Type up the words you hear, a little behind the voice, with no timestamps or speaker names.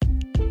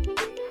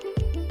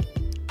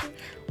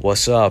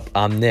What's up?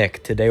 I'm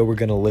Nick. Today we're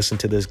going to listen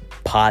to this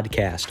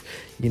podcast.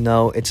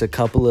 It's a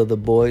couple of the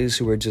boys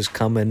who are just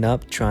coming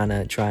up trying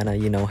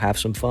to have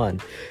some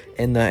fun.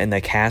 In the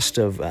cast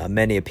of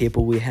many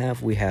people we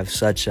have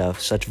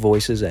such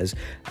voices as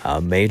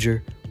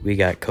Major, we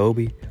got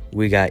Kobe,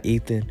 we got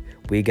Ethan,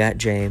 we got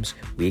James,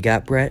 we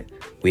got Brett,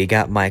 we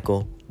got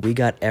Michael. We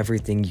got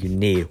everything you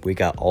need. We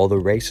got all the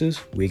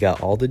races, we got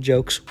all the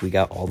jokes, we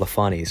got all the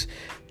funnies.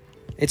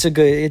 It's a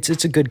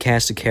good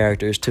cast of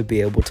characters to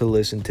be able to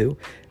listen to,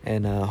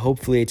 and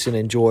hopefully it's an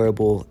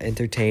enjoyable,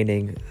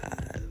 entertaining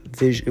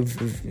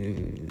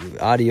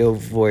audio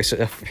voice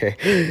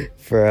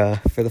for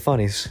the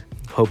funnies.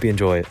 Hope you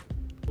enjoy it.